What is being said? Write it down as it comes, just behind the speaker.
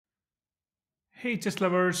Hey chess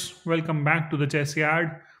lovers, welcome back to the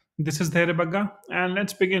Chessyard. This is dhairyabagga and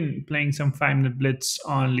let's begin playing some 5 minute blitz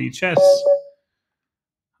on Lee chess.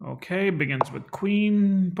 Okay, begins with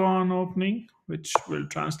queen pawn opening, which will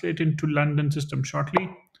translate into London system shortly.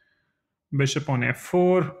 Bishop on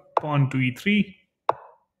f4, pawn to e3.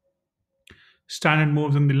 Standard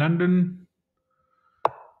moves in the London.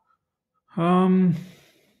 Um,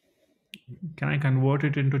 can I convert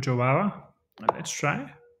it into Java? Let's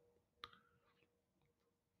try.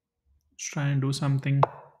 Let's try and do something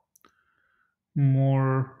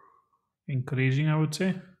more encouraging, I would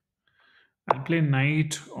say. I'll play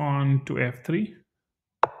knight on to f3.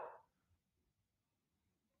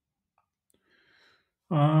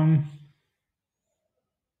 Um,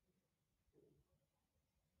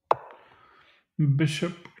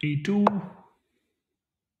 Bishop e2.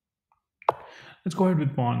 Let's go ahead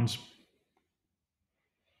with pawns.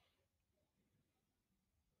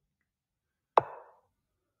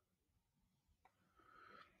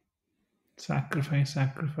 Sacrifice,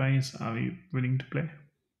 sacrifice. Are we willing to play?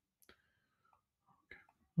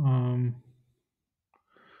 Um,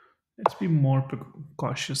 let's be more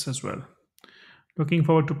cautious as well. Looking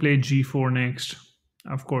forward to play g4 next.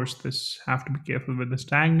 Of course, this have to be careful with this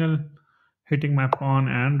diagonal, hitting my pawn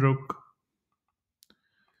and rook.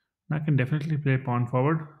 I can definitely play pawn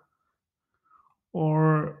forward.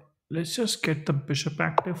 Or let's just get the bishop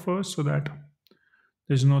active first so that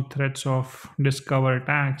there's no threats of discover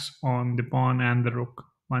attacks on the pawn and the rook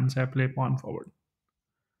once I play pawn forward.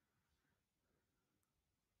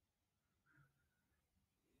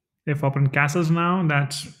 If opponent castles now,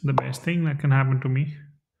 that's the best thing that can happen to me.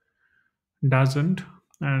 Doesn't,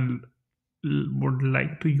 and would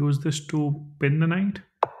like to use this to pin the knight.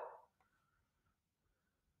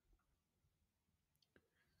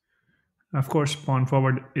 Of course, pawn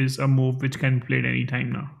forward is a move which can be played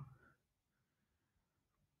anytime now.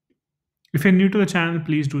 If you're new to the channel,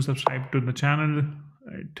 please do subscribe to the channel.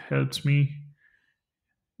 It helps me.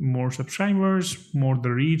 More subscribers, more the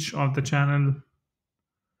reach of the channel,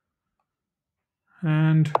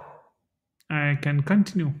 and I can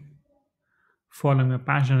continue following my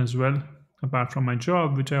passion as well, apart from my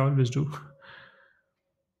job, which I always do.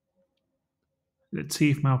 Let's see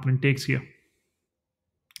if my opponent takes here.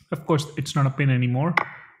 Of course, it's not a pin anymore,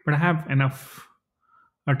 but I have enough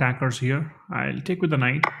attackers here. I'll take with the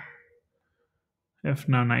knight. If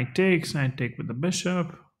now knight takes, I take with the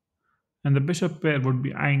bishop, and the bishop pair would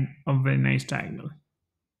be eyeing a very nice diagonal.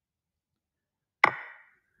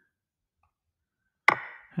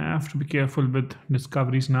 I have to be careful with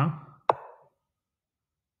discoveries now.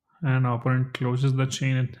 And our opponent closes the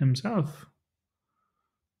chain himself.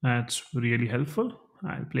 That's really helpful.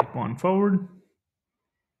 I'll play pawn forward.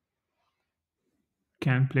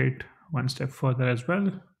 Can play it one step further as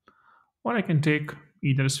well. Or I can take,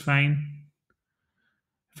 either is fine.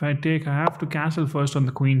 If I take, I have to castle first on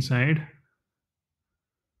the queen side.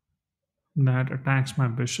 That attacks my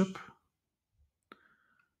bishop.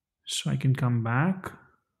 So I can come back.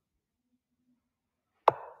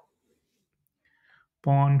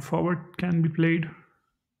 Pawn forward can be played.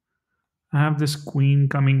 I have this queen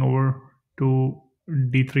coming over to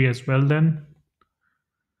d3 as well then.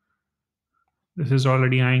 This is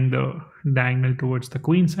already eyeing the diagonal towards the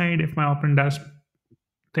queen side if my opponent does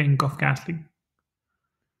think of castling.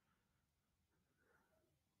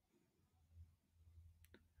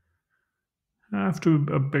 I have to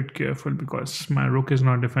be a bit careful because my rook is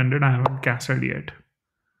not defended. I haven't castled yet.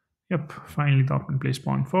 Yep, finally the opponent plays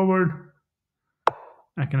pawn forward.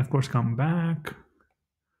 I can of course come back.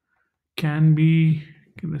 Can be,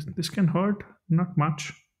 this can hurt, not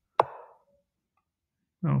much.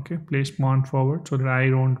 Okay, place pawn forward so that I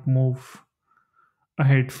don't move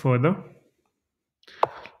ahead further.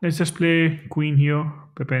 Let's just play queen here,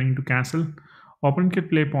 preparing to castle. Opponent can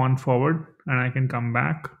play pawn forward and I can come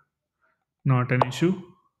back. Not an issue.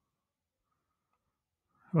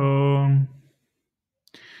 Um,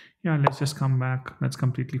 yeah, let's just come back. That's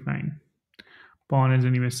completely fine. Pawn is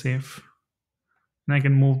anyway safe. And I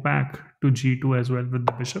can move back to g2 as well with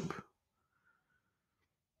the bishop.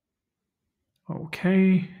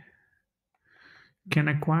 Okay. Can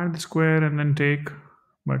acquire the square and then take,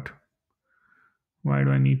 but why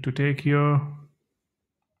do I need to take here?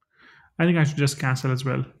 I think I should just castle as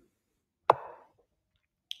well.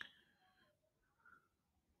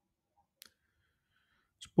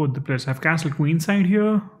 Support the players. I have castle queenside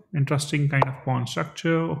here. Interesting kind of pawn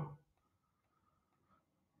structure.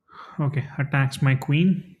 Okay, attacks my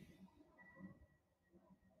queen.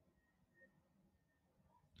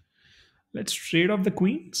 Let's trade off the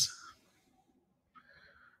queens.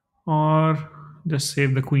 Or just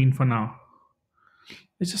save the queen for now.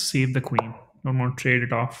 Let's just save the queen. Don't want to trade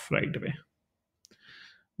it off right away.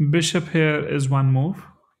 Bishop here is one move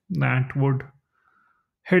that would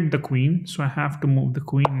hit the queen, so I have to move the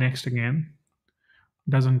queen next again.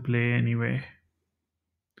 Doesn't play anyway.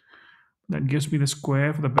 That gives me the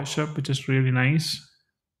square for the bishop, which is really nice.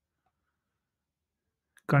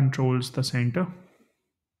 Controls the center.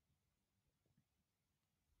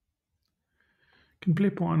 Can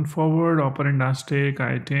play pawn forward, opponent does take,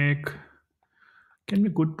 I take. Can be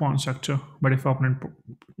good pawn structure, but if opponent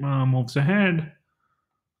moves ahead,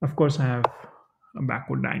 of course I have a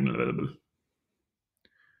backward diagonal available.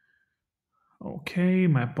 Okay,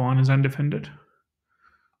 my pawn is undefended.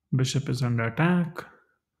 Bishop is under attack.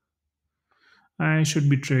 I should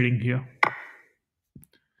be trading here.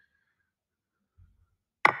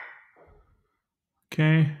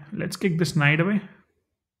 Okay, let's kick this knight away.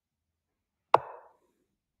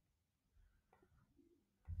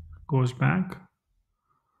 Goes back.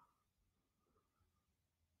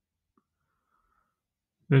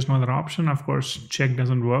 There's no other option. Of course, check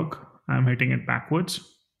doesn't work. I'm hitting it backwards.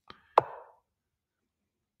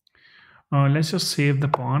 Let's just save the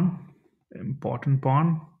pawn. Important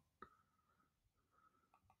pawn.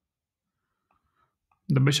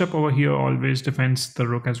 The bishop over here always defends the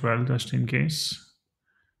rook as well, just in case.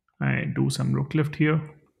 I do some rook lift here.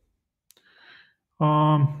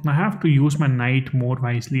 I have to use my knight more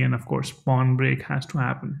wisely, and of course, pawn break has to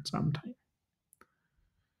happen sometime.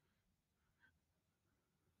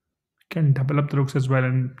 Can double up the rooks as well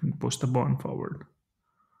and push the pawn forward.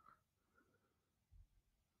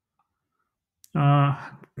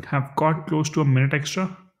 Have got close to a minute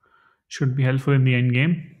extra. Should be helpful in the end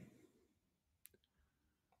game.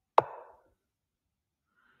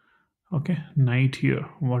 Okay, knight here.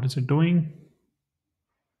 What is it doing?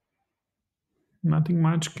 Nothing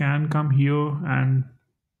much. Can come here and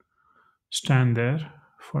stand there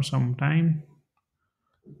for some time.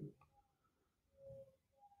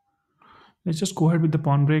 Let's just go ahead with the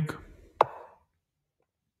pawn break.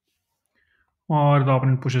 Or the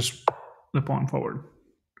opponent pushes the pawn forward.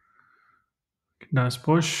 Does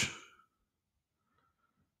push.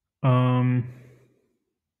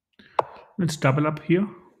 Let's double up here.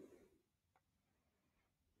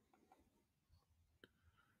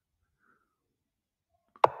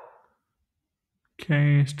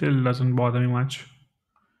 Okay, still doesn't bother me much.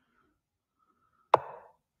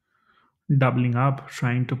 Doubling up,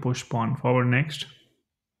 trying to push pawn forward next.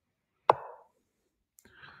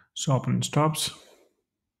 So opponent stops.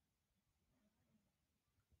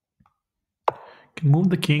 Can move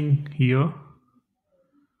the king here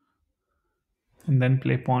and then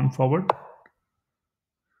play pawn forward.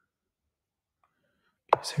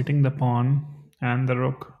 He's hitting the pawn and the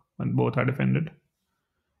rook when both are defended.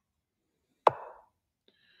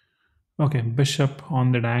 Okay, bishop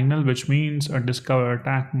on the diagonal, which means a discover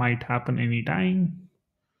attack might happen anytime.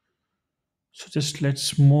 So just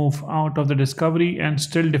let's move out of the discovery and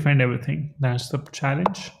still defend everything. That's the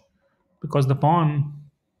challenge, because the pawn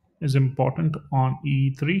is important on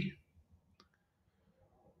e3.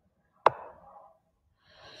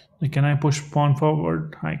 Can I push pawn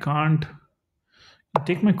forward? I can't. I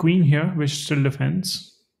take my queen here, which still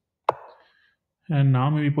defends. And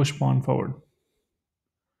now maybe push pawn forward.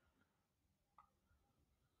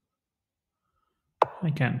 I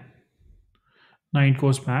can. Knight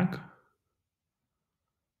goes back.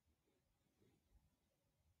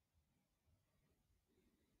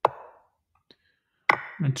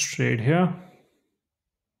 Let's trade here.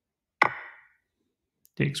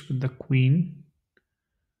 Takes with the queen.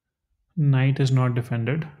 Knight is not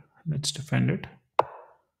defended. Let's defend it.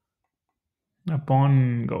 The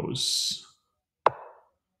pawn goes.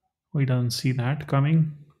 We don't see that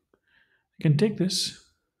coming. I can take this.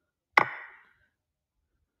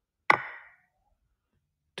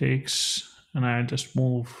 Takes, and I just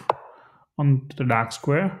move on to the dark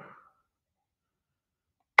square.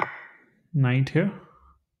 Knight here.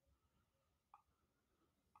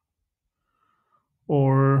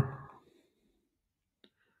 Or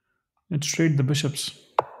let's trade the bishops.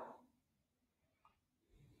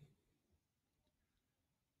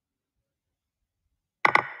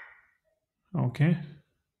 Okay.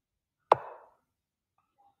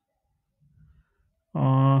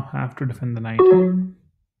 Have to defend the knight.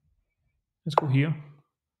 Let's go here.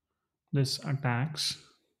 This attacks.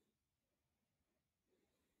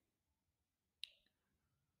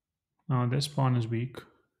 Now this pawn is weak.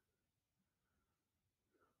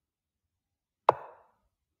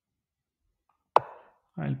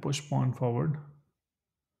 I'll push pawn forward.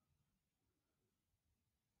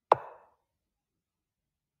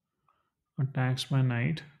 Attacks my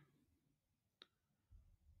knight.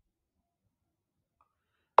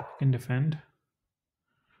 Can defend.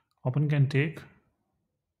 Opponent can take,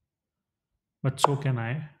 but so can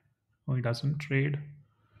I. Oh, he doesn't trade.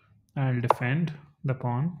 I'll defend the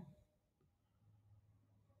pawn.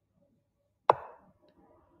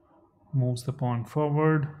 Moves the pawn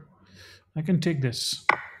forward. I can take this.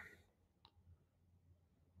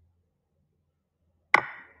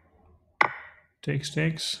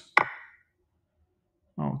 Takes.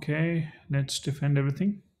 Okay, let's defend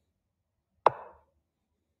everything.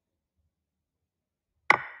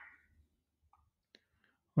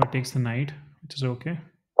 Or takes the knight, which is okay.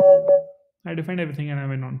 I defend everything and I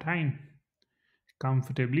win on time.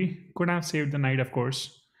 Comfortably. Could have saved the knight, of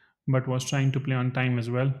course, but was trying to play on time as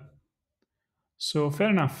well. So fair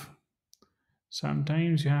enough.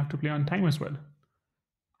 Sometimes you have to play on time as well.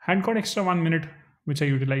 Had got extra 1 minute, which I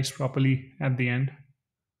utilized properly at the end.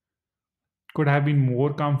 Could have been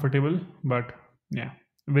more comfortable, but yeah,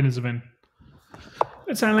 win is a win.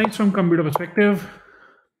 Let's analyze from computer perspective.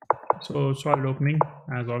 So solid opening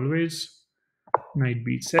as always. Knight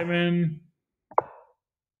b7.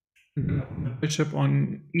 The bishop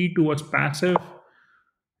on e2 was passive,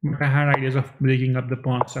 but I had ideas of breaking up the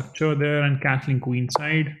pawn structure there and castling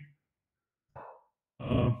queenside.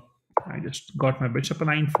 I just got my bishop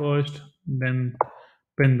aligned first, then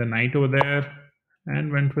pinned the knight over there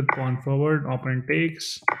and went with pawn forward. Opponent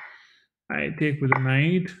takes. I take with the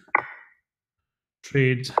knight.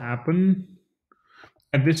 Trades happen.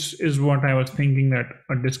 And this is what I was thinking, that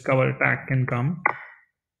a discover attack can come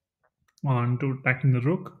on to attacking the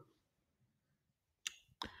rook.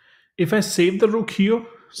 If I save the rook here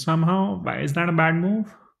somehow, why is that a bad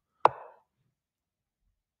move?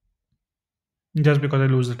 Just because I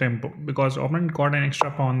lose the tempo. Because opponent got an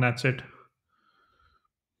extra pawn, that's it.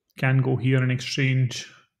 Can go here and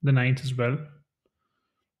exchange the knights as well.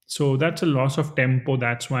 So that's a loss of tempo.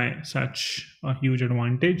 That's why such a huge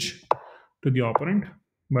advantage to the opponent.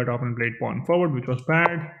 But opponent played pawn forward, which was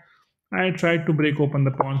bad. I tried to break open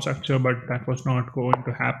the pawn structure, but that was not going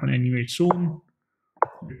to happen anyway soon.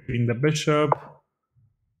 Hitting the bishop.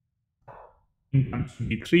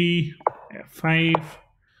 b3, f5.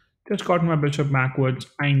 Just got my bishop backwards,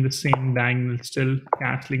 eyeing the same diagonal still,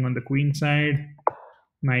 castling on the queen side.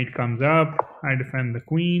 Knight comes up, I defend the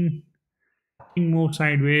queen. King moves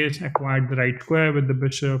sideways, acquired the right square with the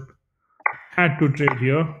bishop. Had to trade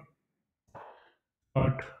here.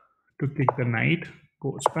 Got to kick the knight,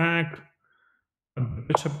 goes back. The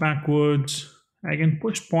bishop backwards. I can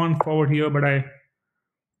push pawn forward here, but I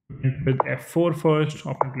went with f4 first.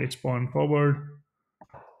 Opponent plays pawn forward.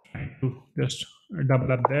 Trying to just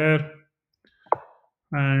double up there.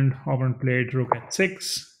 And opponent played rook at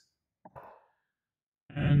 6.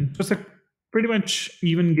 And just a pretty much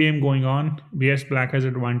even game going on. Yes, black has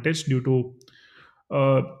advantage due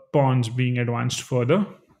to pawns being advanced further.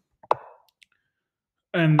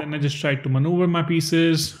 And then I just tried to maneuver my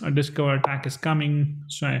pieces. A discover attack is coming,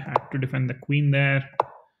 so I had to defend the queen there.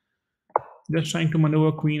 Just trying to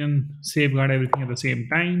maneuver queen and safeguard everything at the same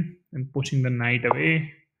time, and pushing the knight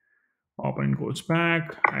away. Opponent goes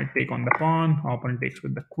back. I take on the pawn. Opponent takes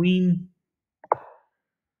with the queen.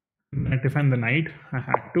 I defend the knight. I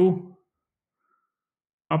had to.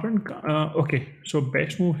 Opponent. Okay, so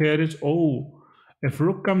best move here is, oh, if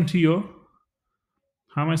rook comes here,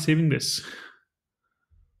 how am I saving this?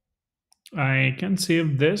 I can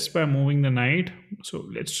save this by moving the knight. So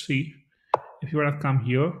let's see. If you would have come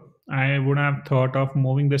here, I would have thought of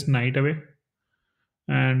moving this knight away.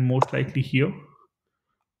 And most likely here,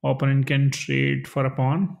 opponent can trade for a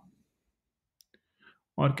pawn,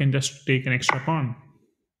 or can just take an extra pawn.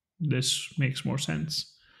 This makes more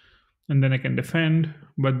sense. And then I can defend,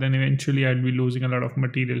 but then eventually I'll be losing a lot of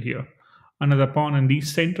material here. Another pawn, and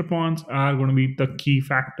these center pawns are going to be the key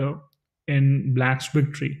factor in black's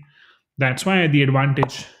victory. That's why the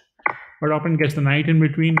advantage. But opponent gets the knight in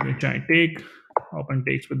between, which I take. Opponent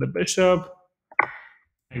takes with the bishop.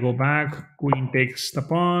 I go back. Queen takes the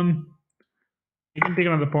pawn. You can take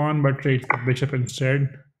another pawn, but trades the bishop instead.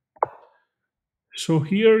 So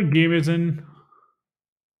here, game is in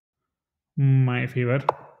my favor.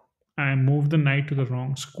 I moved the knight to the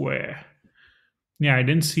wrong square. Yeah, I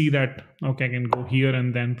didn't see that. Okay, I can go here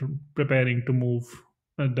and then preparing to move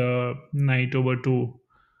the knight over to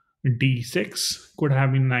d6. Could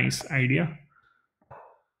have been a nice idea.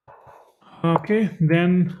 Okay,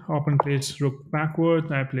 then opponent plays rook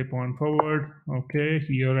backwards. I play pawn forward. Okay,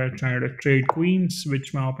 here I try to trade queens,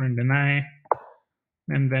 which my opponent deny.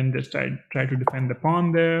 And then just I try to defend the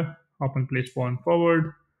pawn there. Opponent plays pawn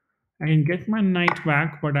forward. I can get my knight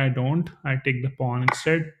back, but I don't. I take the pawn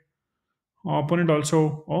instead. Opponent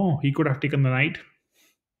also, oh, he could have taken the knight,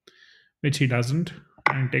 which he doesn't.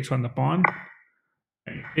 and takes on the pawn.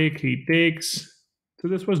 He takes. So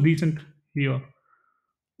this was decent here.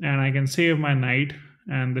 And I can save my knight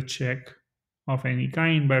and the check of any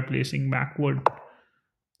kind by placing backward.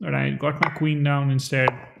 But I got my queen down instead,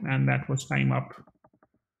 and that was time up.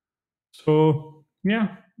 So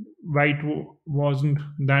yeah, white wasn't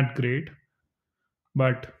that great,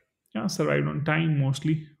 but yeah, survived on time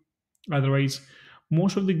mostly. Otherwise,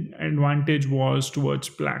 most of the advantage was towards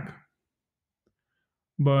black.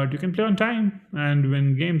 But you can play on time and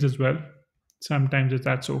win games as well. Sometimes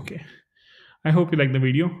that's okay. I hope you like the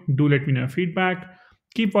video. Do let me know your feedback.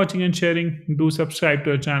 Keep watching and sharing. Do subscribe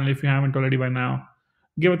to our channel if you haven't already by now.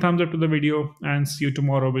 Give a thumbs up to the video and see you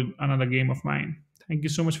tomorrow with another game of mine. Thank you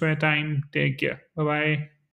so much for your time. Take care. Bye bye.